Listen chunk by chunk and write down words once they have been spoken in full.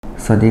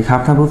วัสดีครับ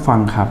ท่านผู้ฟัง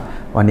ครับ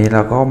วันนี้เร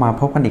าก็มา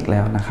พบกันอีกแ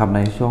ล้วนะครับใ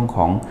นช่วงข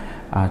อง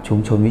ชุม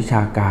ชนวิช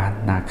าการ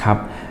นะครับ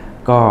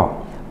ก็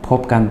พบ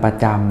กันประ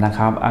จำนะค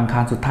รับอังคา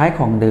รสุดท้ายข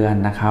องเดือน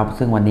นะครับ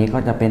ซึ่งวันนี้ก็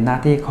จะเป็นหน้า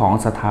ที่ของ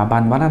สถาบั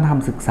นวัฒนธรรม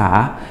ศึกษา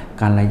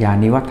กัลยา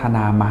ณิวัฒน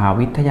ามหา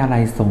วิทยาลั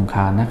ยสงขล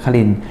านค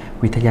รินทร์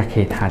วิทยาเข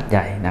ตหาดให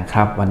ญ่นะค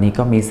รับวันนี้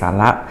ก็มีสา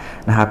ระ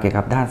นะครับเกี่ยว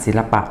กับด้านศิล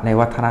ปะและ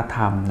วัฒนธ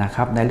รรมนะค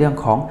รับในเรื่อง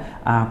ของ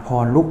อาภ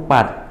รณ์ลูก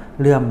ปัด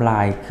เลื่อมล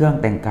ายเครื่อง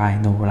แต่งกาย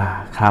โนรา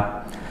ครับ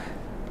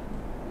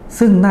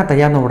ซึ่งนาฏ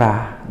ยโนรา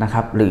นะค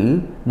รับหรือ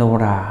โน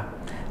รา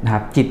นะค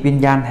รับจิตวิญ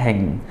ญาณแห่ง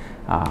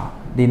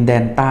ดินแด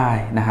นใต้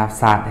นะครับ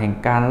ศาสตร์แห่ง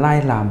การไล่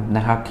ลำน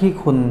ะครับที่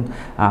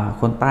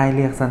คนใต้เ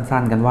รียก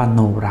สั้นๆกันว่าโ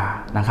นรา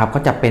นะครับก็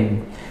จะเป็น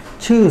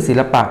ชื่อศิ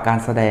ลปะการ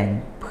แสดง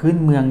พื้น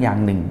เมืองอย่าง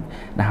หนึ่ง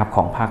นะครับข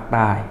องภาคใ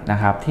ต้นะ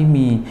ครับที่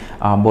มี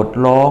บท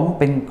ร้อง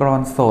เป็นกลอ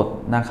นสด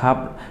นะครับ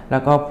แล้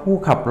วก็ผู้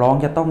ขับร้อง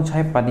จะต้องใช้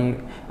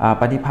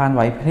ปฏิภาณไห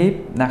วพริบ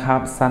นะครับ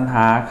สรรห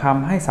าค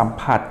ำให้สัม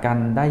ผัสกัน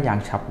ได้อย่าง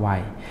ฉับไว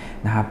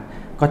นะครับ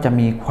ก็จะ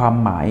มีความ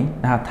หมาย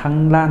นะครับทั้ง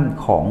ด้าน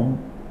ของ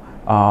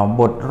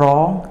บทร้อ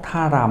งท่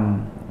าร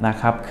ำนะ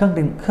ครับเค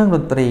รื่องด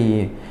นตรี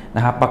น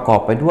ะครับประกอบ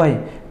ไปด้วย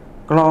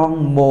กลอง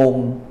โมง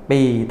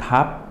ปี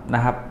ทับน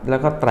ะครับแล้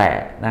วก็แตร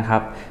นะครั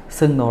บ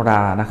ซึ่งโนร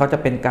านะเขาจะ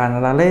เป็นการ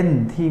ละเล่น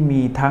ที่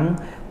มีทั้ง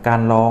กา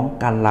รร้อง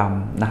การร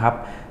ำนะครับ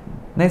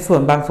ในส่ว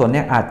นบางส่วนเ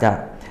นี่ยอาจจะ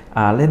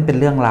เล่นเป็น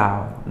เรื่องราว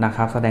นะค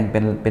รับแสดงเ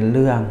ป็นเ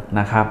รื่อง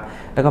นะครับ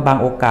แล้วก็บาง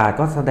โอกาส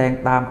ก็แสดง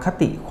ตามค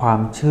ติความ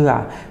เชื่อ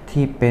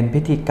ที่เป็น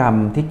พิธีกรรม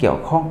ที่เกี่ยว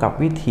ข้องกับ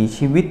วิถี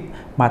ชีวิต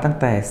มาตั้ง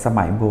แต่ส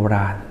มัยโบร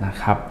าณนะ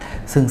ครับ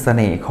ซึ่งเส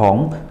น่ห์ของ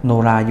โน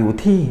ราอยู่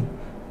ที่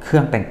เครื่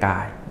องแต่งกา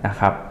ยนะ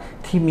ครับ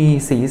ที่มี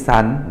สีสั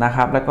นนะค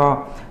รับแล้วก็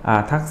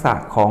ทักษะ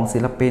ของศิ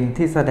ลปิน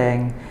ที่แสดง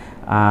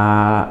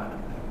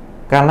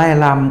การไล่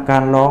รำกา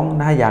รร้อง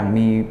ได้อย่าง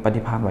มีป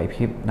ฏิภาณไหวพ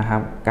ริบนะครั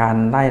บการ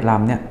ไล่ร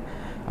ำเนี่ย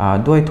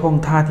ด้วยท่วง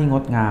ท่าที่ง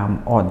ดงาม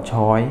อ่อน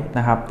ช้อยน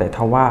ะครับแต่ท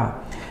ว่า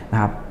นะ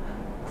ครับ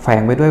แฝ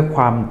งไปด้วยค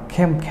วามเ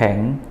ข้มแข็ง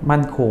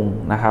มั่นคง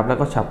นะครับแล้ว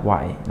ก็ฉับไว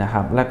นะค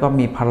รับแล้วก็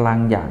มีพลัง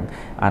อย่าง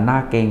น่า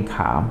เกรงข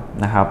าม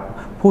นะครับ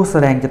ผู้แส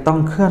ดงจะต้อง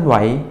เคลื่อนไหว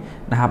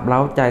นะครับเร้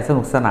าใจส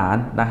นุกสนาน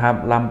นะครับ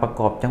รำประ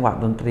กอบจังหวะ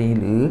ดนตรี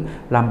หรือ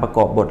รำประก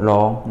อบบท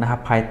ร้องนะครับ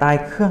ภายใต้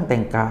เครื่องแต่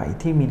งกาย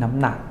ที่มีน้ำ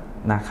หนัก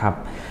นะครับ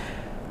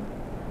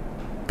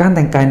การแ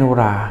ต่งกายโน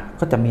รา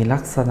ก็จะมีลั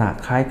กษณะ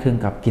คล้ายคลึง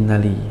กับกินนา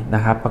รีน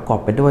ะครับประกอบ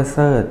ไปด้วยเ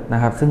สิร์ธน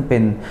ะครับซึ่งเป็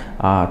น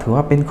ถือ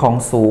ว่าเป็นของ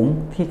สูง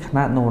ที่คณ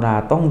ะโนรา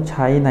ต้องใ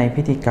ช้ใน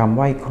พิธีกรรมไห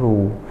ว้ครู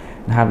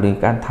นะครับหรือ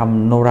การท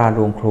ำโนราโร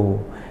งครู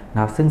นะ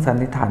ครับซึ่งสัน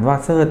นิษฐานว่า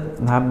เสิร์ธ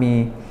นะครับมี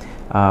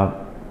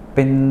เ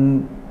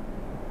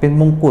ป็น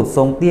มงกุฎท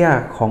รงเตี้ย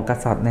ของก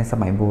ษัตริย์ในส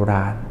มัยโบร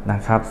าณน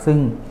ะครับซึ่ง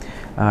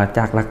จ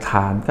ากหลักฐ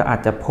านก็อาจ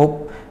จะพบ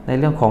ใน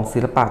เรื่องของศิ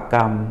ลปกร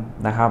รม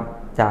นะครับ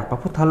จากพระ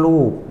พุทธรู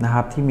ปนะค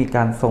รับที่มีก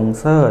ารทรง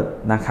เสิร์ธ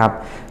นะครับ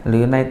หรื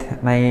อ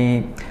ใน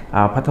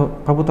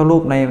พระพุทธรู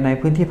ปใน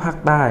พื้นที่ภาค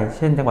ใต้เ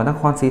ช่นจังหวัดน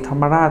ครศรีธร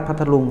รมราชพั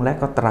ทลุงและ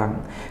ก็ตรัง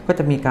ก็จ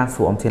ะมีการส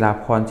วมศิลา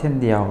ภรณ์เช่น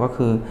เดียวก็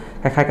คือ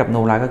คล้ายๆกับโน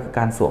ราก็คือ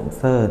การสวม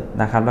เสิร์ธ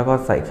นะครับแล้วก็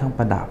ใส่เครื่องป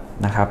ระดับ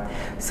นะครับ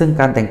ซึ่ง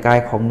การแต่งกาย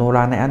ของโนร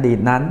าในอดีต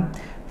นั้น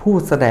ผู้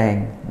แสดง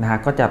นะฮะ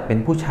ก็จะเป็น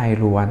ผู้ชาย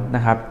ล้วนน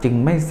ะครับจึง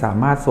ไม่สา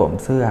มารถสวม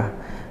เสื้อ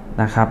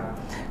นะครับ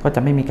ก็จ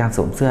ะไม่มีการส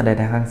วมเสื้อใด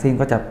ๆทั้งสิ้น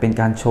ก็จะเป็น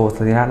การโชว์ส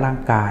รีระร่าง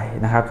กาย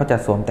นะครับก็จะ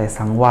สวมแต่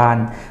สังวาล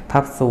ทั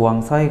บสวง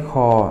สร้อยค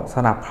อส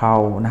นับเพลา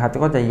นะครับ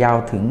ก็จะยาว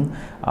ถึง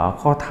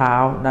ข้อเท้า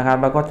นะครับ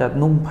แล้วก็จะ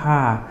นุ่งผ้า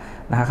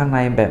นะครับข้างใน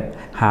แบบ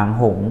หาง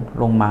หง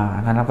ลงมา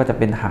นะครับก็จะ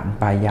เป็นหาง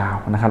ปลายยาว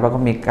นะครับแล้วก็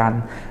มีการ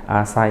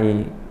ใส่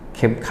เ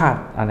ข็มขัด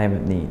อะไรแบ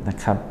บนี้นะ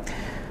ครับ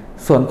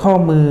ส่วนข้อ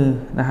มือ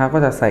นะครับก็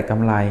จะใส่ก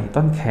ำไล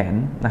ต้นแขน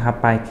นะครับ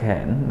ปลายแข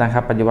นนะครั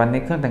บปัจจุบันใน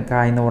เครื่องแต่งก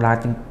ายโนรา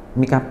จึง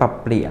มีการปรับ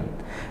เปลี่ยน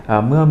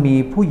เมื่อมี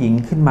ผู้หญิง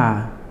ขึ้นมา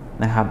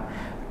นะครับ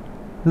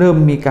เริ่ม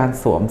มีการ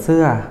สวมเ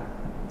สื้อ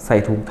ใส่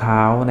ถุงเท้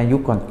าในยุ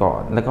คก่อ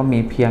นๆแล้วก็มี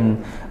เพียง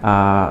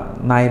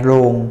นายโร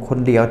งคน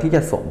เดียวที่จ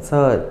ะสวมเ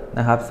สื้อ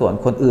นะครับส่วน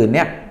คนอื่นเ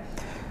นี่ย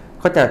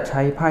ก็จะใ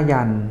ช้ผ้า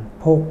ยัน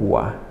โพกหัว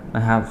น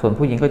ะครับส่วน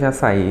ผู้หญิงก็จะ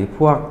ใส่พ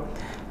วก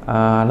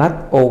รัด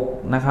อก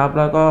นะครับ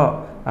แล้วก็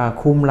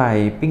คุมไหล่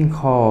ปิ้งค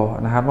อ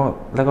นะครับ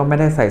แล้วก็ไม่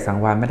ได้ใส่สัง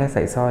วาลไม่ได้ใ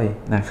ส่สร้อย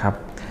นะครับ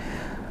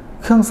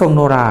เครื่องทรงโ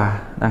นรา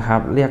นะครั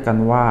บเรียกกัน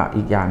ว่า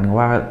อีกอย่างหนึ่ง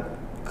ว่า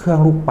เครื่อง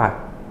ลูกปัด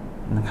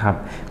นะครับ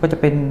ก็จะ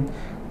เป็น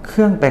เค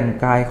รื่องแต่ง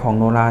กายของ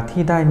โนรา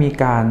ที่ได้มี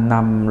การน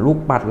ำลูก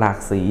ปัดหลาก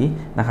สี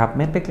นะครับเ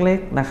ม็ดเล็ก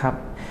ๆนะครับ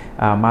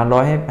มาร้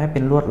อยให้เป็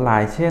นลวดลา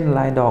ยเช่นล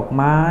ายดอกไ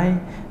ม้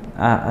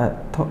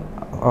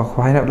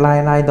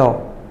ลายดอก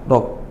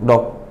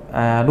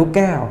ลูกแ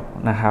ก้ว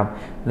นะครับ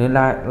หรือ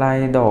ลาย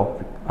ดอก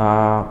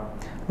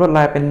ลวดล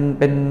ายเ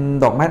ป็น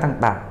ดอกไม้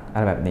ต่างๆอะ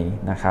ไรแบบนี้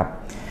นะครับ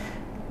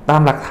ตา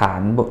มหลักฐาน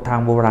ทาง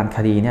โบราณค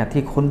ดีเนี่ย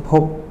ที่ค้นพ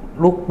บ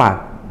ลูกปัด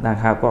นะ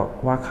ครับก็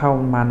ว่าเข้า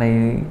มา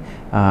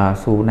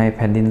สู่ในแ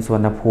ผ่นดินสุวร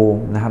รณภูมิ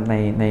นะครับ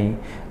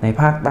ใน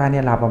ภาคใต้เนี่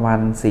ยราวประมาณ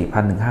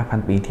 4,000 ถึง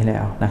 5,000 ปีที่แล้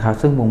วนะครับ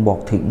ซึ่งบ่งบอก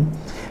ถึง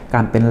ก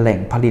ารเป็นแหล่ง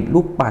ผลิต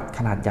ลูกปัดข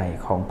นาดใหญ่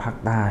ของภาค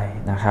ใต้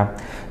นะครับ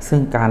ซึ่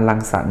งการรั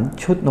งสรรค์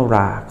ชุดโนร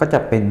าก็จะ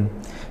เป็น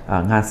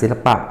งานศิล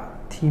ปะ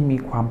ที่มี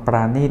ความปร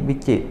าณีตวิ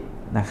จิตร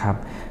นะครับ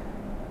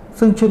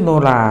ซึ่งชุดโน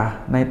รา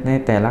ใน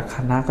แต่ละค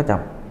ณะก็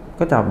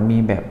จะมี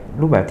แบบ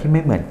รูปแบบที่ไ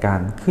ม่เหมือนกัน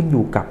ขึ้นอ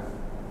ยู่กับ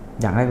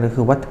อย่างแรกเลย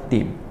คือวัตถุ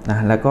ดิบน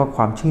ะแล้วก็ค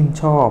วามชื่น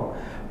ชอบ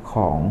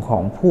ขอ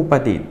งผู้ปร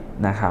ะดิษฐ์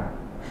นะครับ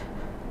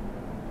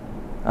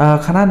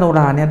คณะโนร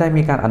าเนี่ยได้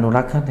มีการอนุ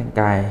รักษ์เครื่องแต่ง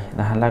กาย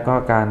นะฮะแล้วก็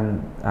การ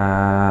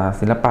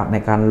ศิลปะใน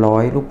การร้อ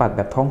ยลูกปัดแ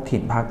บบท้องถิ่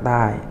นภาคใ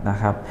ต้นะ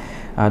ครับ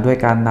ด้วย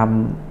การ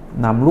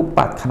นำลูก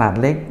ปัดขนาด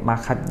เล็กมา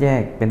คัดแย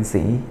กเป็น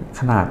สี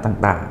ขนาด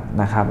ต่าง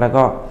ๆนะครับแล้ว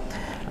ก็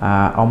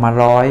เอามา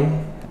ร้อย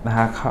นะฮ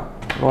ะ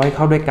ร้อยเ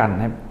ข้าด้วยกัน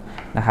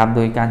นะครับโด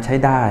ยการใช้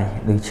ด้าย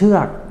หรือเชือ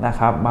กนะ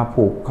ครับมา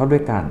ผูกเข้าด้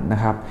วยกันนะ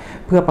ครับ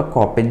เพื่อประก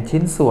อบเป็น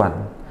ชิ้นส่วน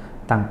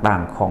ต่า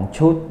งๆของ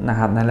ชุดนะค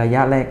รับในระย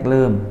ะแรกเ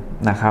ริ่ม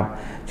นะครับ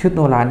ชุดโน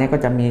ราเนี่ยก็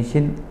จะมี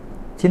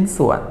ชิ้น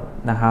ส่วน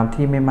นะครับ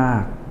ที่ไม่มา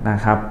กนะ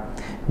ครับ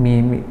มี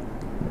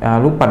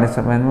ลูกปัดในส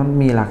มัยนั้น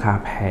มีราคา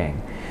แพง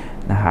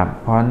นะครับ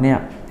เพราะเนี่ย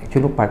ชุด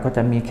ลูกปัดก็จ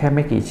ะมีแค่ไ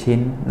ม่กี่ชิ้น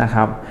นะค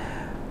รับ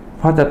เ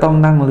พราะจะต้อง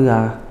นั่งเรือ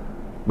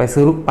ไป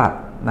ซื้อลูกปัด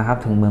นะครับ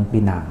ถึงเมืองปี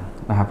นัง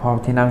นะครับเพราะ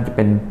ที่นั่นจะเ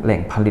ป็นแหล่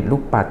งผลิตลู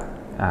กปัด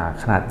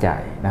ขนาดใหญ่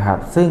นะครับ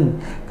ซึ่ง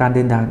การเ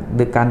ดิน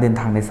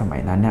ทางในสมั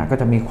ยนั้นเนี่ยก็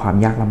จะมีความ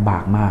ยากลำบา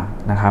กมาก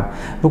นะครับ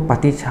ลูกปัด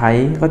ที่ใช้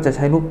ก็จะใ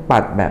ช้ลูกปั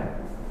ดแบบ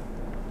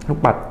ลูก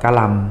ปัดกะ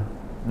ล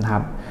ำนะค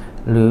รับ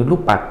หรือลู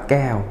กปัดแ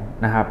ก้ว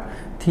นะครับ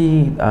ที่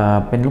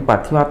เป็นลูกปัด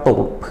ที่ว่าตก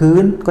พื้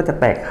นก็จะ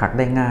แตกหักไ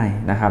ด้ง่าย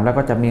นะครับแล้ว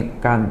ก็จะมี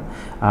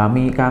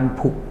การ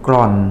ผุก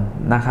ร่อน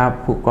นะครับ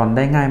ผุกร่อนไ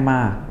ด้ง่ายม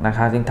ากนะค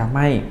รับจึงทำใ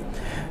ห้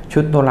ชุ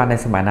ดโนราใน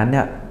สมัยนั้นเ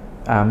นี่ย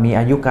มี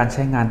อายุการใ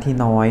ช้งานที่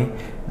น้อย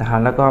นะครับ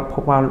แล้วก็พ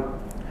บว่า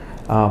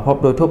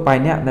โดยทั่วไป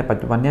เนี่ยในปัจ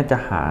จุบันเนี่ยจะ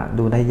หา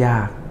ดูได้ยา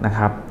กนะค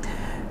รับ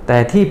แต่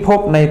ที่พบ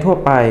ในทั่ว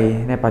ไป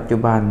ในปัจจุ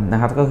บันนะ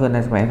ครับก็คือใน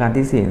สมัยรัชกาล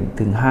ที่4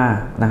ถึง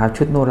5นะครับ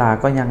ชุดโนรา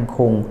ก็ยังค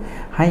ง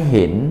ให้เ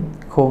ห็น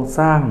โครงส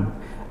ร้าง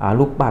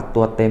ลูกปัด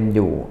ตัวเต็มอ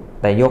ยู่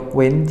แต่ยกเ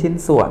ว้นชิ้น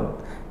ส่วน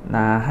น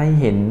ะให้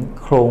เห็น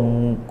โ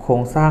คร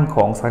งสร้างข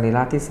องสรีร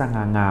ะที่ส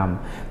ง่างาม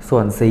ส่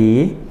วนสี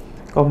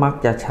ก็มัก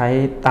จะใช้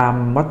ตาม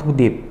วัตถุ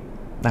ดิบ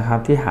นะครับ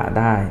ที่หาไ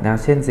ด้นะ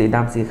เช่นสีด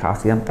ำสีขาว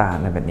สีน้ำตาล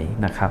อะไรแบบนี้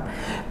นะครับ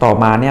ต่อ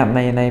มาเนี่ย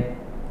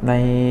ใน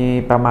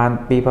ประมาณ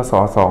ปีพศ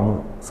2480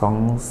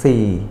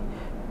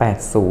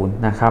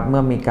นะครับเมื่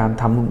อมีการ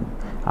ทำ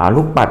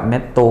ลูกปัดเม็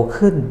ดโต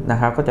ขึ้นนะ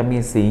ครับก็จะมี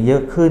สีเยอ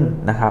ะขึ้น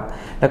นะครับ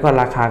แล้วก็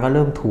ราคาก็เ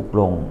ริ่มถูก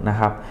ลงนะ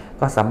ครับ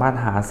ก็สามารถ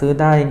หาซื้อ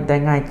ได้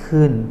ง่าย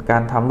ขึ้นกา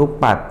รทำลูก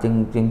ปัด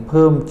จึงเ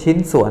พิ่มชิ้น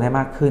ส่วนให้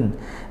มากขึ้น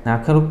นะ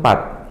เครื่องลูกปัด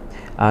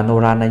โน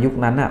ราในยุค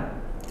นั้นน่ะ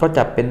ก็จ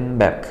ะเป็น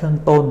แบบเครื่อง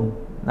ต้น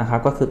นะครับ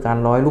ก็คือการ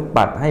ร้อยลูก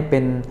ปัดให้เป็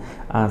น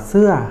เ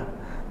สื้อ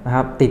นะค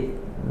รับติด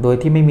โดย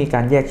ที่ไม่มีกา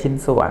รแยกชิ้น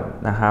ส่วน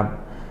นะครับ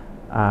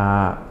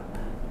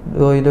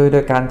โด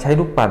ยการใช้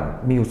ลูกปัด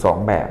มีอยู่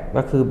2แบบ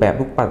ก็คือแบบ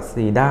ลูกปัด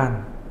4ด้าน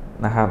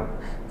นะครับ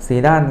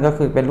4ด้านก็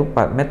คือเป็นลูก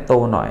ปัดเม็ดโต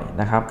หน่อย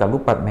นะครับกับลู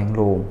กปัดแมง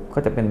ลูมก็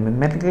จะเป็น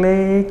เม็ดเ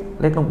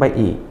ล็กลงไป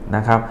อีกน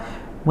ะครับ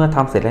เมื่อท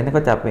ำเสร็จแล้ว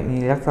ก็จะเป็น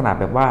ลักษณะ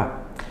แบบว่า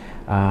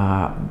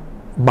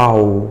เบ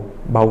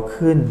า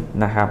ขึ้น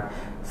นะครับ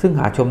ซึ่ง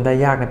หาชมได้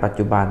ยากในปัจ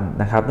จุบัน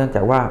นะครับเนื่องจ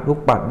ากว่าลูก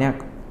ปัดเนี่ย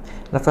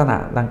ลักษณะ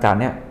ดังกล่าว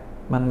เนี่ย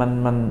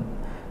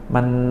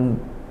มัน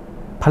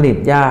ผลิต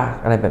ยาก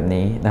อะไรแบบ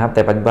นี้นะครับแ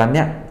ต่ปัจจุบันเ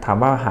นี่ยถาม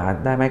ว่าหา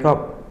ได้ไหมก็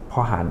พอ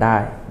หาได้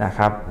นะค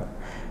รับ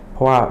เพ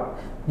ราะว่า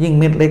ยิ่ง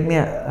เม็ดเล็กเนี่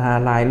ย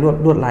ลายล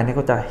วดลายเนี่ย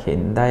ก็จะเห็น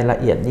ได้ละ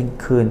เอียดยิ่ง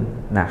ขึ้น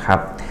นะครับ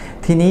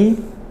ทีนี้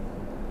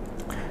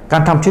กา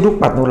รทำชุดลูก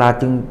ปัดโนรา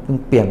จึง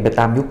เปลี่ยนไป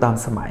ตามยุคตาม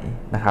สมัย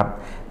นะครับ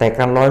แต่ก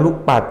ารร้อยลูก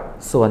ปัด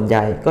ส่วนให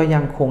ญ่ก็ยั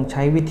งคงใ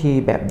ช้วิธี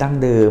แบบดั้ง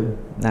เดิม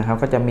นะครับ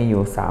ก็จะมีอ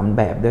ยู่3แ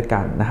บบด้วยกั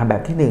นนะครับแบ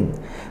บที่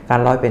1การ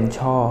ร้อยเป็น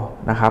ช่อ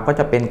นะครับก็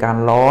จะเป็นการ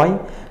ร้อย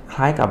ค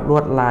ล้ายกับลว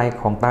ดลาย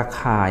ของตา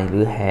ข่ายหรื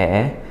อแห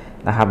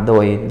นะครับ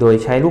โดย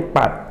ใช้ลูก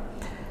ปัด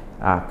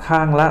ข้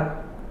างละ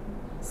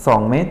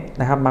2เม็ด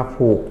นะครับมา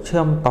ผูกเ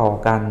ชื่อมต่อ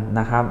กัน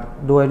นะครับ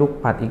ด้วยลูก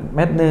ปัดอีกเ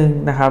ม็ดหนึ่ง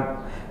นะครับ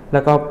แล้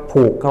วก็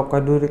ผูกเข้ากั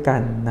นด้วยกั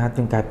นนะครับ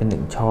จึงกลายเป็น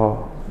1ช่อ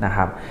นะค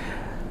รับ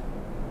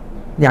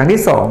อย่างที่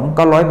2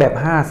ก็ร้อยแบบ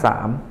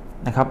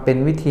5-3นะครับเป็น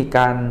วิธีก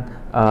าร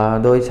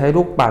โดยใช้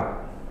ลูกปัด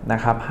นะ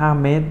ครับ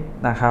5เม็ด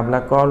นะครับแล้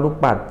วก็ลูก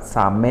ปัด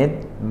3เม็ด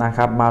นะค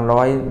รับมา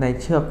ร้อยใน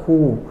เชือก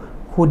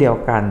คู่เดียว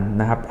กัน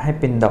นะครับให้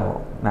เป็นดอก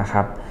นะค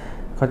รับ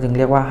เขาจึงเ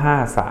รียกว่า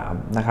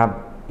5-3นะครับ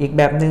อีกแ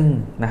บบหนึ่ง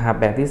นะครับ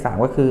แบบที่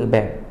3ก็คือแบ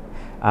บ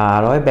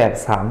ร้อยแบบ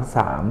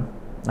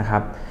3-3นะครั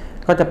บ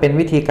ก็จะเป็น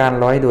วิธีการ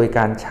ร้อยโดยก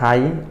ารใช้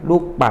ลู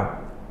กปัด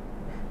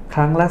ค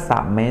รั้งละ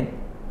3เม็ด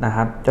นะค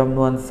รับจำน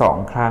วน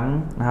2ครั้ง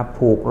นะครับ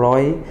ผูกร้อ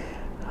ย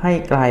ให้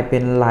กลายเป็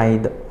น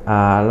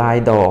ลาย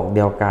ดอกเ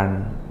ดียวกัน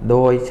โด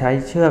ยใช้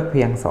เชือกเ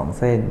พียง2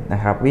เส้นน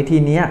ะครับวิธี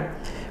นี้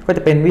ก็จ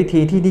ะเป็นวิ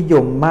ธีที่นิย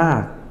มมา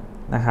ก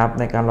นะครับ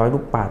ในการร้อยลู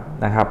กปัด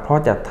นะครับเพรา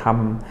ะจะท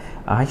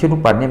ำให้ชุดลู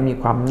กปัดเนี่ยมี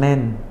ความแน่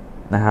น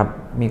นะครับ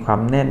มีความ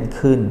แน่น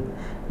ขึ้น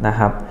นะค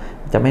รับ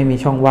จะไม่มี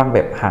ช่องว่างแบ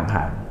บ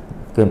ห่าง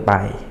ๆเกินไป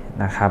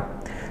นะครับ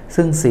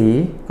ซึ่งสี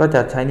ก็จ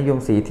ะใช้นิยม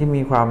สีที่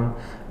มีความ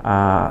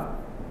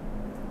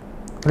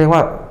เรียกว่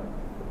า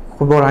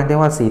คุณโบราณเรีย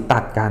กว่าสีตั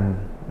ดกัน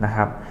นะค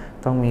รับ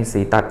ต้องมี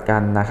สีตัดกั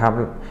นนะครับ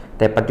แ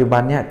ต่ปัจจุบั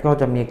นเนี่ยก็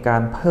จะมีกา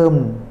รเพิ่ม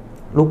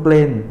ลูกเ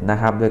ล่นนะ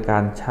ครับโดยกา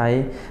รใช้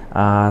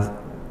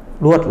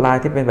ลวดลาย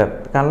ที่เป็นแบบ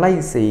การไล่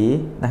สี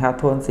นะครับ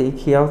โทนสี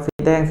เขียวสี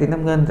แดงสีน้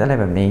ำเงินอะไร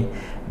แบบนี้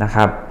นะค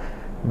รับ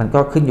มันก็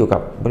ขึ้นอยู่กั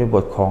บบริบ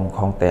ทข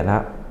องแต่ละ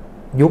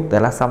ยุคแต่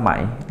ละสมั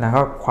ยแล้ว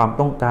ก็ความ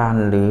ต้องการ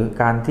หรือ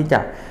การที่จะ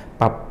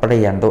ปรับเป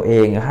ลี่ยนตัวเอ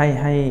ง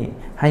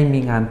ให้มี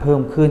งานเพิ่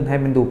มขึ้นให้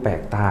มันดูแปล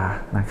กตา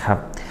นะครับ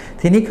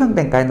ทีนี้เครื่องแ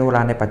ต่งกายโนร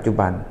าในปัจจุ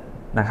บัน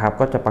นะครับ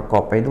ก็จะประกอ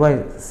บไปด้วย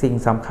สิ่ง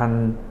สำคัญ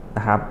น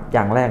ะครับอ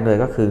ย่างแรกเลย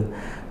ก็คือ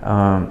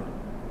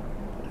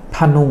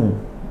ผ้านุ่ง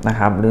นะ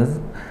ครับหรือ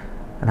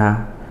นะ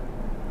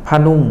ผ้า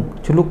นุ่ง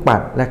ชุดลูกปั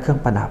ดและเครื่อง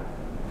ประดับ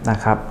นะ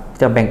ครับ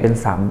จะแบ่งเป็น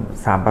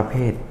3ประเภ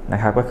ทนะ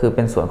ครับก็คือเ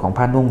ป็นส่วนของ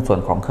ผ้านุ่งส่วน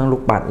ของเครื่องลู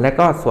กปัดและ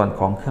ก็ส่วน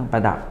ของเครื่องปร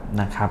ะดับ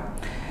นะครับ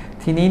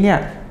ทีนี้เนี่ย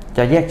จ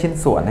ะแยกชิ้น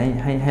ส่วน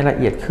ให้ละ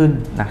เอียดขึ้น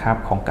นะครับ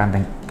ของการแ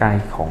ต่งกาย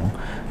ของ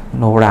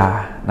โนรา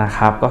นะค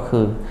รับก็คื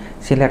อ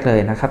ชิ้นแรกเลย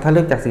นะครับถ้าเ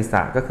ริ่มจากศีรษ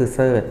ะก็คือเ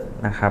สิร์ธ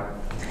นะครับ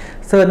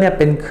เสิร์ธเนี่ยเ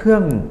ป็นเครื่อ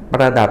งป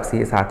ระดับศี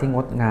รษะที่ง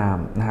ดงาม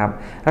นะครับ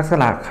ลักษ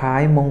ณะคล้า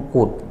ยมง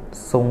กุฎ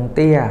ทรงเ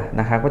ตี้ย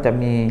นะครับก็จะ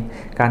มี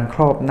การค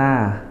รอบหน้า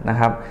นะ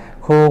ครับ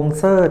โครง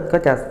เสิร์ธก็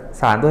จะ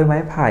สานด้วยไม้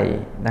ไผ่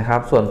นะครับ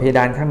ส่วนเพด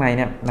านข้างในเ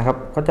นี่ยนะครับ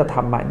ก็จะท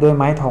ำด้วย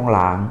ไม้ทองหล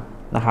าง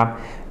นะครับ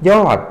ย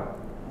อ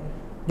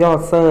ด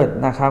เสิร์ธ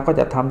นะครับก็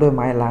จะทำด้วยไ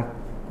ม้ลัก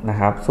นะ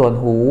ครับส่วน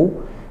หู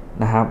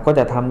นะครับก็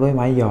จะทำด้วยไ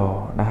ม้ยอ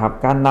นะครับ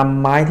การนำ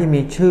ไม้ที่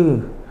มีชื่อ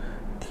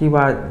ที่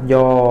ว่าย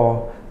อ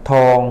ท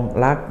อง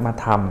ลักมา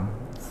ท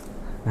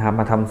ำนะครับ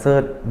มาทำเสิ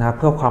ร์ธนะครับ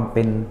เพื่อความเ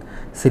ป็น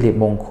สิริ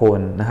มงคล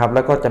นะครับแ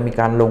ล้วก็จะมี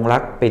การลงลั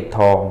กปิดท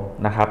อง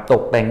นะครับต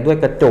กแต่งด้วย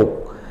กระจก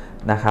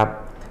นะครับ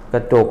กร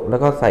ะจกแล้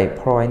วก็ใส่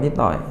พลอยนิด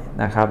หน่อย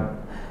นะครับ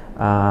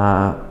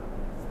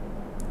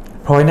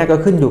พลอยเนี่ยก็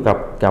ขึ้นอยู่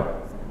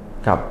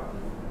กับ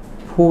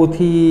ผู้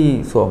ที่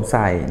สวมใ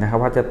ส่นะครับ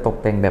ว่าจะตก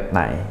แต่งแบบไห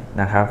น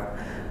นะครับ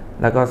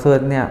แล้วก็เสื้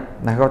อเนี่ย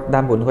นะครับด้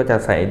านบนก็จะ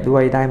ใส่ด้ว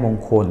ยด้ายมง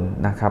คล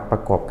นะครับปร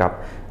ะกอบกับ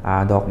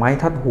ดอกไม้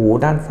ทัดหู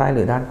ด้านซ้ายห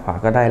รือด้านขวา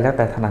ก็ได้แล้วแ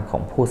ต่ถนัดขอ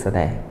งผู้แสด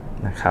ง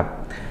นะครับ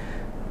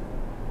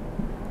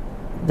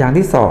อย่าง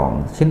ที่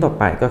2ชิ้นต่อ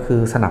ไปก็คือ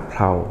สนับเพ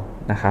ลา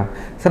นะครับ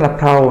สนับเ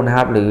พลานะค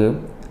รับหรือ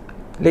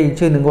เรียกอีก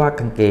ชื่อนึงว่า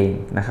กางเกง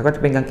นะครับก็จ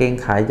ะเป็นกางเกง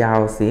ขายาว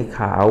สีข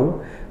าว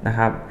นะค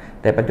รับ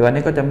แต่ปัจจุบัน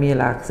นี้ก็จะมี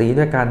หลากสี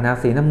ด้วยกันนะ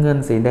สีน้ำเงิน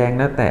สีแดง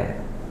แล้วแ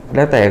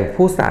ต่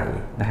ผู้ใส่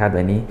นะครับเ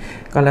ดี๋ยวนี้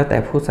ก็แล้วแต่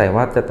ผู้ใส่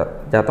ว่า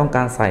จะต้องก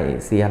ารใส่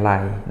สีอะไร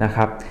นะค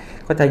รับ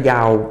ก็จะย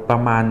าวปร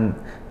ะมาณ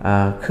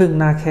ครึ่ง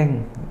หน้าแข้ง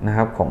นะค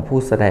รับของผู้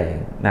แสดง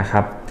นะค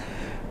รับ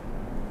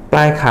ปล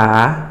ายขา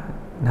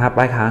นะครับป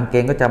ลายขากางเก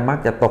งก็จะมัก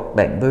จะตกแ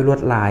ต่งด้วยลว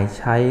ดลาย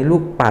ใช้ลู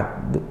กปัด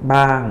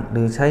บ้างห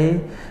รือใช้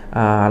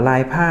ลา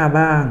ยผ้า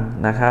บ้าง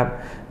นะครับ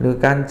หรือ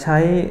การใช้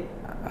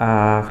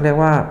เขาเรียก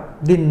ว่า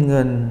ดิ้นเ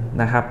งิน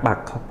นะครับปัก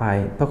เข้าไป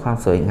เพื่อความ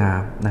สวยงา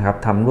มนะครับ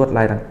ทำลวดล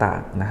ายต่า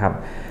งๆนะครับ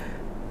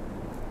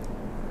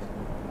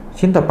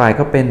ชิ้นต่อไป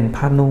ก็เป็น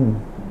ผ้านุ่ง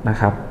นะ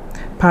ครับ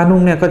ผ้านุ่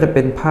งเนี่ยก็จะเ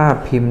ป็นผ้า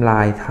พิมพ์ล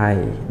ายไทย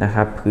นะค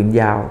รับผืน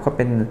ยาวก็เ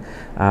ป็น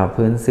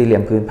ผืนสี่เหลี่ย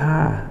มผืนผ้า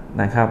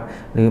นะครับ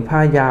หรือผ้า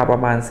ยาวปร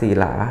ะมาณ4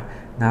 หลา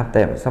นะครับแ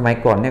ต่สมัย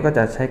ก่อนเนี่ยก็จ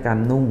ะใช้การ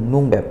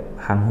นุ่งแบบ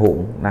หางหง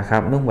นะครั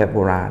บนุ่งแบบโบ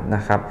ราณน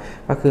ะครับ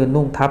ก็คือ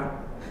นุ่งทับ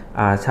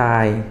ชา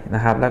ยน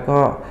ะครับแล้วก็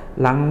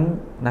ลัง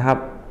นะครับ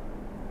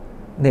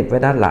เหน็บไว้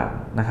ด้านหลัง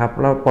นะครับ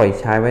แล้วปล่อย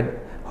ชายไว้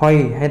ห้อย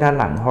ให้ด้าน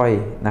หลังห้อย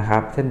นะครั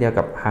บเช่นเดียว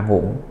กับหางห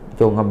งโ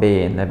จงกระเบ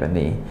นอะไรแบบ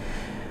นี้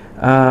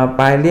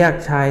ปลายเรียก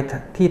ชาย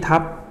ที่ทั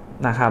บ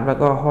นะครับแล้ว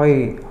ก็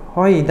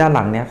ห้อยด้านห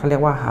ลังเนี่ยเขาเรีย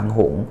กว่าหางห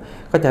ง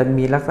ก็จะ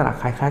มีลักษณะ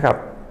คล้ายๆกับ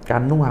กา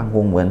รนุ่งหางห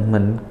งเหมื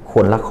อนโข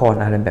นละคร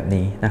อะไรแบบ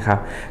นี้นะครับ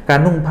การ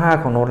นุ่งผ้า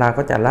ของโนรา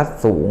ก็จะรัด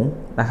สูง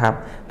นะครับ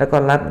แล้วก็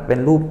รัดเป็น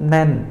รูปแ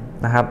น่น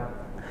นะครับ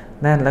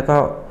แน่นแล้วก็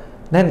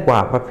แน่นกว่า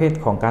ประเภท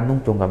ของการนุ่ง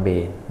โจงกระเบ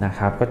นนะค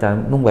รับก็จะ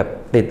นุ่งแบบ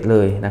ติดเล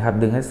ยนะครับ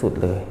ดึงให้สุด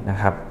เลยนะ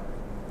ครับ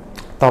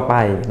ต่อไป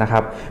นะครั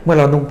บเมื่อเ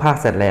รานุ่งผ้า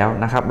เสร็จแล้ว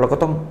นะครับเราก็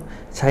ต้อง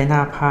ใช้หน้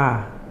าผ้า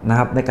นะค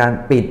รับในการ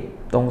ปิด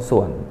ตรงส่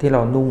วนที่เร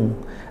านุ่ง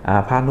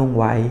ผ้านุ่ง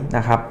ไว้น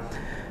ะครับ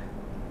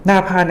หน้า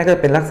ผ้านี่ก็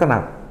เป็นลักษณะ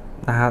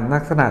นะครับลั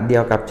กษณะเดี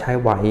ยวกับชาย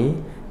ไหว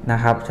นะ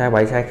ครับชายไหว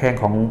ชายแข้ง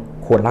ของ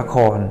โขนละค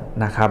ร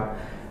นะครับ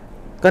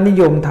ก็นิ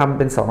ยมทำเ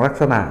ป็น2ลัก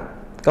ษณะ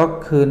ก็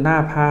คือหน้า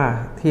ผ้า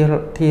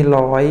ที่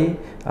ร้อย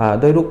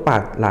ด้วยลูกปั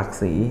ดหลาก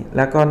สีแ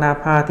ล้วก็หน้า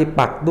ผ้าที่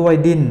ปักด้วย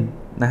ดิ้น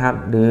นะครับ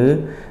หรือ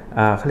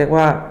เขาเรียก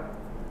ว่า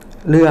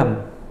เลื่อม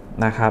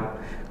นะครับ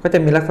ก็จะ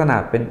มีลักษณะ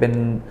เป็น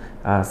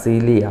สี่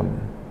เหลี่ยม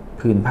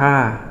ผืนผ้า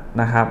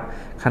นะครับ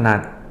ขน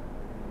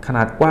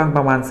าดกว้างป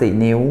ระมาณ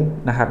4 นิ้ว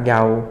นะครับ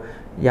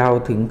ยาว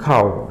ถึงเข่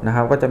านะค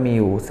รับก็จะมี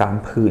อยู่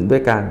3 ผืนด้ว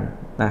ยกัน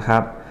นะครั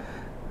บ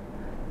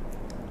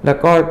แล้ว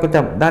ก็จ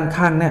ะด้าน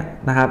ข้างเนี่ย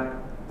นะครับ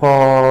พ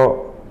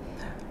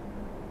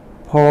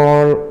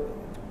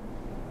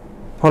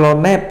อเรา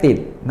แนบติด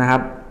นะครั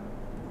บ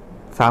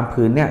3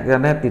 ผืนเนี่ยจะ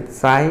แนบติด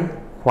ซ้าย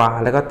ขวา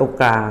แล้วก็ตรง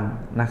กลาง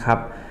นะครับ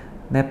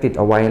แนบติดเ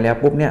อาไว้แล้ว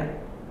ปุ๊บเนี่ย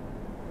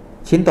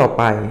ชิ้นต่อไ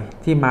ป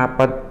ที่มา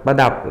ประ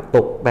ดับต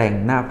กแต่ง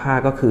หน้าผ้า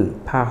ก็คือ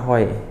ผ้าห้อ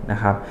ยนะ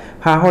ครับ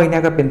ผ้าห้อยเนี่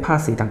ยก็เป็นผ้า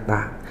สีต่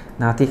าง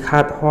ๆนะที่คา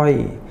ดห้อย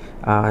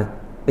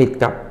ติด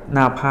กับห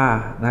น้าผ้า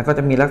นะก็จ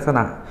ะมีลักษณ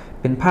ะ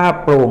เป็นผ้า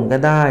โปร่งก็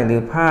ได้หรื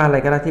อผ้าอะไร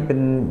ก็ได้ที่เป็น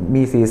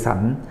มีสีสั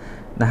น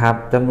นะครับ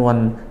จำนวน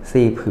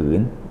4 ผืน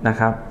นะ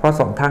ครับเพราะ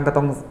2 ข้างก็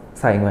ต้อง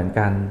ใส่เหมือน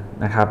กัน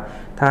นะครับ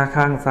ถ้า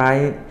ข้างซ้าย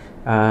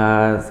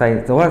ใส่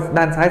สมมติว่า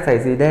ด้านซ้ายใส่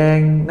สีแดง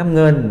น้ำเ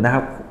งินนะค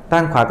รับด้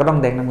านขวาก็ต้อง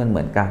แดงน้ำเงินเห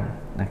มือนกัน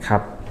นะครั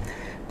บ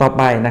ต่อไ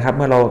ปนะครับเ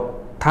มื่อเรา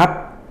ทับ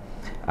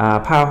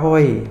ผ้าห้อ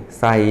ย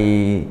ใส่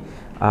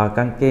ก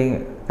างเ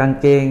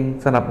กง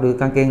สนับหรือ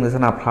กางเกงหรือส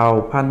นับเพลา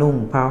ผ้านุ่ง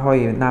ผ้าห้อย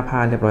หน้าผ้า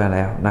เรียบร้อยแ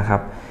ล้วนะครั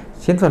บ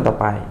ชิ้นส่วนต่อ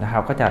ไปนะครั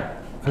บก็จะ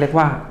เขาเรียก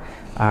ว่า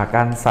ก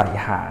ารใส่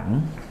หาง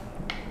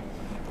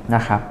น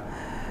ะครับ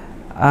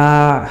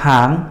ห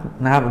าง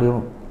นะครับห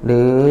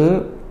รือ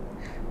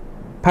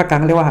ภาคกลา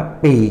งเรียกว่า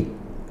ปีก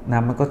น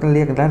ะมันก็ต้องเ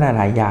รียกได้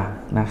หลายๆอย่าง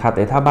นะครับแ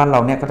ต่ถ้าบ้านเรา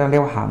เนี่ยก็ต้องเรีย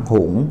กว่าหางห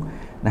งส์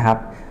นะครับ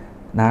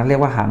เรีย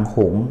กว่าหางห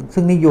งส์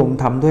ซึ่งนิยม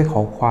ทำด้วยข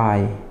อควาย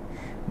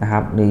นะค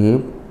รับหรือ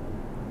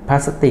พลา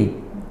สติก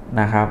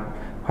นะครับ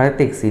พลาส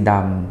ติกสีด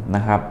ำน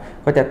ะครับ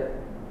ก็จะ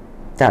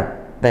จัด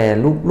แต่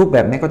รูปแบ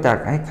บนี้ก็จะ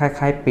ค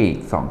ล้ายๆปีก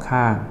สอง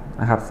ข้าง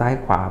นะครับซ้าย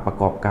ขวาประ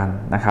กอบกัน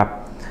นะครับ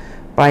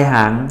ปลายห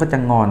างก็จะ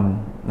งอน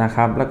นะค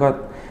รับแล้วก็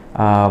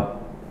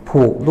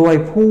ผูกด้วย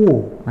ผู้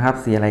นะครับ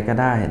สีอะไรก็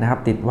ได้นะครับ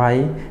ติดไว้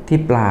ที่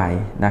ปลาย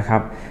นะครั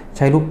บใ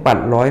ช้ลูกปัด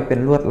ร้อยเป็น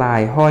ลวดลา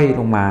ยห้อย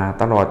ลงมา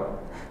ตลอด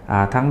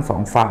ทั้งสอ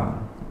งฝั่ง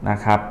นะ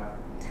ครับ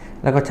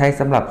แล้วก็ใช้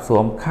สำหรับส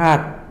วมคาด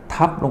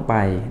ทับลงไป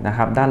นะค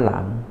รับด้านหลั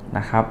งน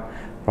ะครับ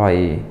ปล่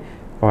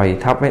อย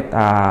ทับไว้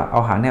เอ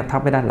าหางเนี่ยทั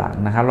บไว้ด้านหลัง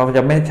นะครับเรา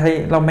ไ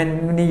ม่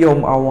นิยม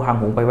เอาหาง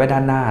หงไปไว้ด้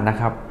านหน้านะ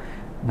ครับ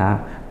นะ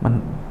มัน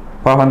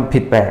เพราะมันผิ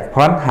ดแปลกเพรา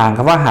ะหางค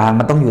ำว่าหาง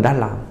มันต้องอยู่ด้าน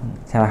หลัง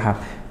ใช่ไหมครับ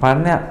เพราะฉะนั้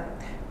นเนี่ย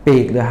ปี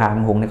กหรือหาง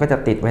หงเนี่ยก็จะ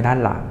ติดไว้ด้าน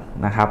หลัง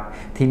นะครับ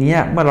ทีนี้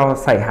เมื่อเรา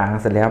ใส่หาง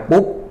เสร็จแล้ว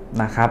ปุ๊บ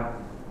นะครับ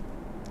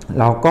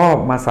เราก็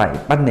มาใส่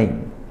ปั้นเหน่ง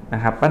น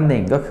ะครับปั้นเหน่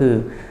งก็คือ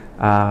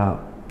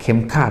เข็ม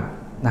ขัด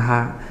นะฮ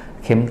ะ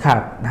เข็มขั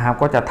ดนะครับ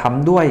ก็จะท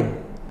ำด้วย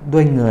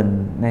เงิน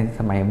ในส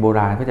มัยโบร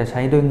าณก็จะใช้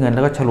ด้วยเงินแ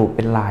ล้วก็ฉลุเ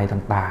ป็นลาย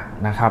ต่าง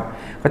ๆนะครับ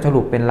ก็ฉลุ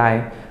เป็นลาย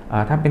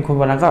ถ้าเป็นคนโ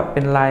บราณก็เ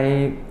ป็นลาย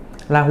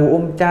ราหูอ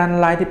มจันทร์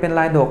ลายที่เป็นล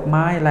ายดอกไ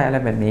ม้ลายอะไร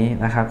แบบนี้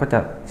นะครับก็จะ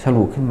ฉ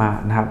ลุขึ้นมา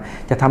นะครับ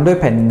จะทำด้วย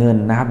แผ่นเงิน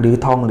นะครับหรือ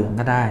ทองเหลือง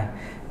ก็ได้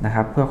นะค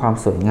รับเพื่อความ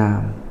สวยงา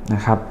มน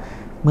ะครับ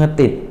เมื่อ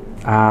ติด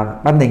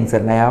ปั้นเหน่งเสร็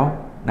จแล้ว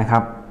นะครั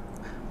บ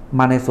ม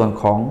าในส่วน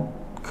ของ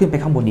ขึ้นไป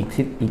ข้างบนอี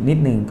กนิด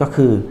นึงก็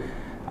คือ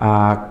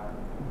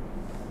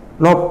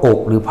รอบอก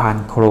หรือพาน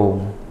โครง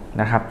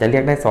นะครับจะเรี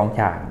ยกได้2อ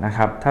ย่างนะค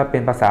รับถ้าเป็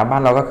นภาษาบ้า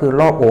นเราก็คือ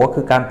รอบอกก็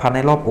คือการพันใน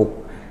รอบอก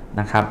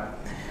นะครับ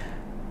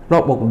รอ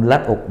บอกหรือรั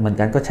ดอกเหมือน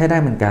กันก็ใช้ได้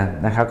เหมือนกัน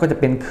นะครับก็จะ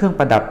เป็นเครื่อง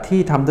ประดับที่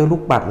ทำด้วยลู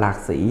กปัดหลาก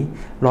สี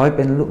ร้อยเ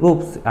ป็น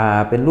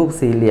รูป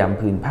สี่เหลี่ยม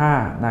ผืนผ้า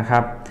นะครั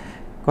บ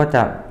ก็จ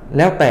ะแ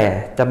ล้วแต่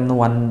จำน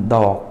วนด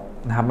อก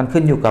นะครับมัน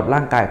ขึ้นอยู่กับร่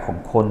างกายของ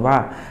คนว่า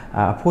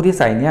ผู้ที่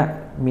ใส่เนี้ย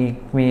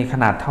มีข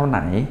นาดเท่าไหน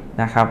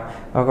นะครับ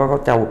แล้วก็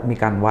จะมี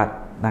การวัด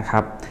นะครั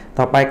บ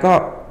ต่อไปก็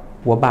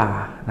หัวบ่า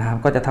นะครับ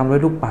ก็จะทำด้ว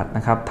ยลูกปัดน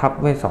ะครับทับ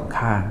ด้วย2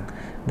ข้าง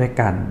ด้วย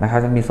กันนะครับ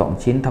จะมี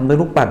2ชิ้นทำด้วย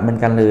ลูกปัดเหมือน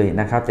กันเลย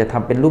นะครับจะท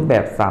ำเป็นรูปแบ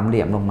บสามเห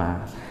ลี่ยมลงมา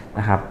น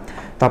ะครับ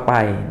ต่อไป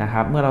นะค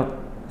รับเมื่อเรา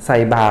ใส่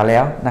บ่าแล้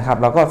วนะครับ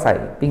เราก็ใส่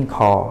ปิ้งค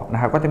อนะ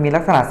ครับก็จะมีลั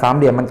กษณะสามเ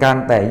หลี่ยมเหมือนกัน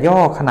แต่ย่อ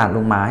ขนาดล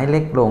งมาให้เล็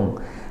กลง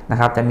นะ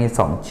ครับจะมี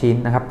2ชิ้น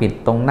นะครับปิด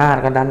ตรงหน้าแ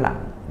ล้วก็ด้านหลัง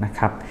นะค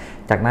รับ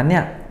จากนั้นเนี่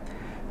ย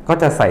ก็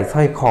จะใส่สร้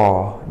อยคอ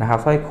นะครับ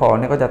สร้อยคอเ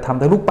นี่ยก็จะทำ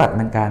ด้วยลูกปัดเห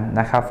มือนกัน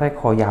นะครับสร้อย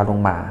คอยาวลง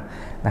มา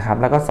นะครับ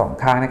แล้วก็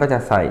2ข้างนี่ก็จะ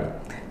ใส่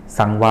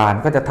สังวาล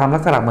ก็จะทำลั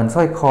กษณะเหมือนส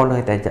ร้อยคอเล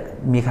ยแต่จะ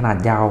มีขนาด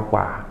ยาวก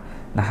ว่า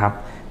นะครับ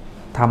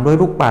ทำด้วย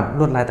ลูกปัดล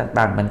วดลาย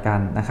ต่างๆเหมือนกัน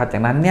นะครับจา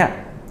กนั้นเนี่ย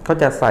ก็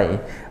จะใส่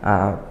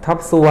ทับ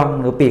ซวง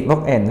หรือปีกน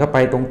กแอ่นเข้าไป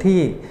ตรงที่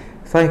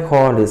สร้อยค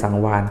อหรือสัง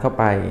วาลเข้า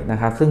ไปนะ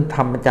ครับซึ่งท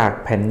ำมาจาก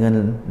แผ่นเงิน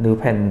หรือ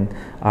แผ่น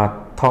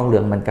ทองเหลื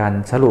องเหมือนกัน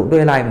ฉลุด้ว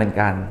ยลายเหมือน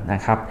กันน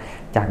ะครับ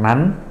จากนั้น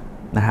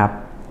นะครับ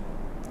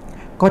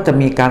ก็จะ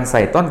มีการใ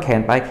ส่ต้นแขน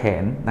ปลายแข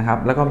นนะครับ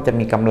แล้วก็จะ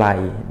มีกำไล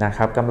นะค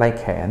รับกำไล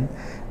แขน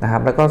นะครั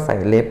บแล้วก็ใส่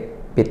เล็บ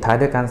ปิดท้าย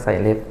ด้วยการใส่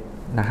เล็บ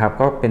นะครับ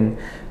ก็เป็น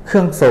เค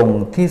รื่องทรง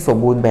ที่สม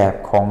บูรณ์แบบ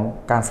ของ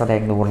การแสด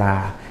งโนรา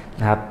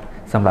นะครับ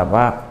สำหรับ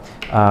ว่า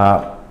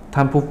ท่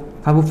าน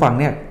ผู้ฟัง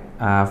เนี่ย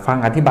ฟัง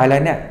อธิบายแล้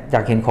วเนี่ยอย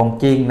ากเห็นของ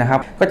จริงนะครับ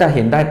ก็จะเ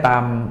ห็นได้ตา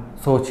ม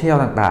โซเชียล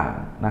ต่าง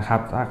ๆนะครับ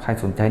ถ้าใคร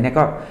สนใจเนี่ย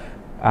ก็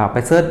ไป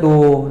เสิร์ชดู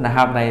นะค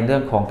รับในเรื่อ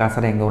งของการแส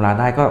ดงโนรา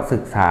ได้ก็ศึ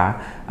กษา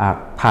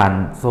ผ่าน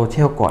โซเชี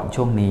ยลก่อน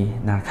ช่วงนี้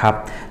นะครับ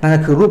นั่นก็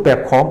คือรูปแบบ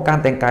ของการ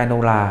แต่งกายโน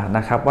ราน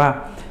ะครับว่า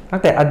ตั้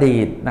งแต่อดี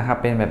ตนะครับ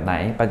เป็นแบบไหน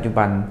ปัจจุ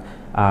บัน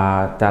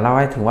จะเล่า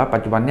ให้ถึงว่าปั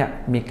จจุบันเนี่ย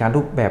มีการ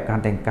รูปแบบการ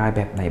แต่งกายแ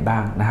บบไหนบ้า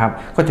งนะครับ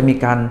ก็จะมี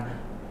การ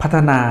พัฒ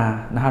นา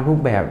นะครับรู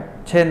ปแบบ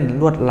เช่น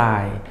ลวดลา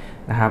ย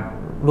นะครับ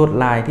ลวด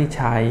ลายที่ใ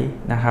ช้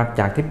นะครับ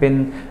จากที่เป็น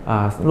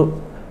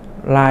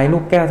ลายลู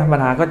กแก้วธรรม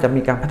ดาก็จะ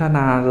มีการพัฒน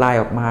าลาย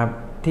ออกมา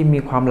ที่มี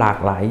ความหลาก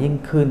หลายยิ่ง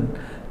ขึ้น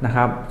นะค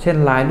รับเช่น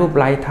ลายรูป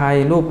ลายไทย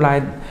รูปลาย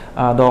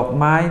ดอก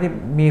ไม้ที่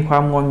มีควา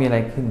มงดมีอะไร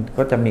ขึ้น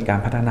ก็จะมีการ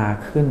พัฒนา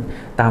ขึ้น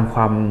ตามคว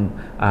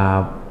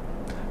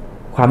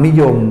ามนิ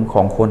ยมข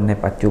องคนใน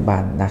ปัจจุบั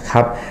นนะค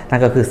รับนั่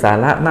นก็คือสา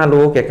ระน่า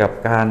รู้เกี่ยวกับ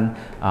การ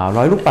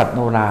ร้อยลูกปัดโน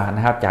ราน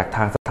ะครับจากท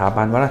างสถา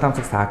บันวัฒนธรรม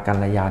ศึกษากั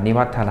ลยาณิ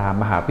วัฒนา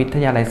มหาวิท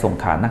ยาลัยสง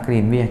ขลานคริ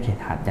นทร์วิทยาเขต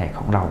หาดใหญ่ข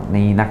องเรา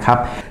นี้นะครับ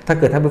ถ้า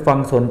เกิดท่านผู้ฟัง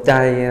สนใจ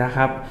นะค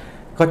รับ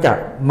ก็จะ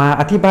มา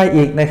อธิบาย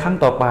อีกในครั้ง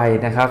ต่อไป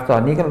นะครับตอ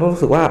นนี้ก็รู้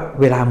สึกว่า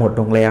เวลาหมด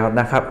ลงแล้ว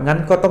นะครับงั้น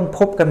ก็ต้องพ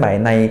บกันใหม่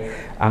ใน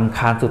อังค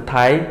ารสุด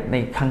ท้ายใน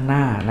ครั้งหน้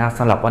านะส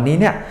ำหรับวันนี้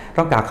เนี่ย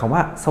ต้องกล่าวคำว่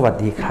าสวัส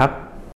ดีครับ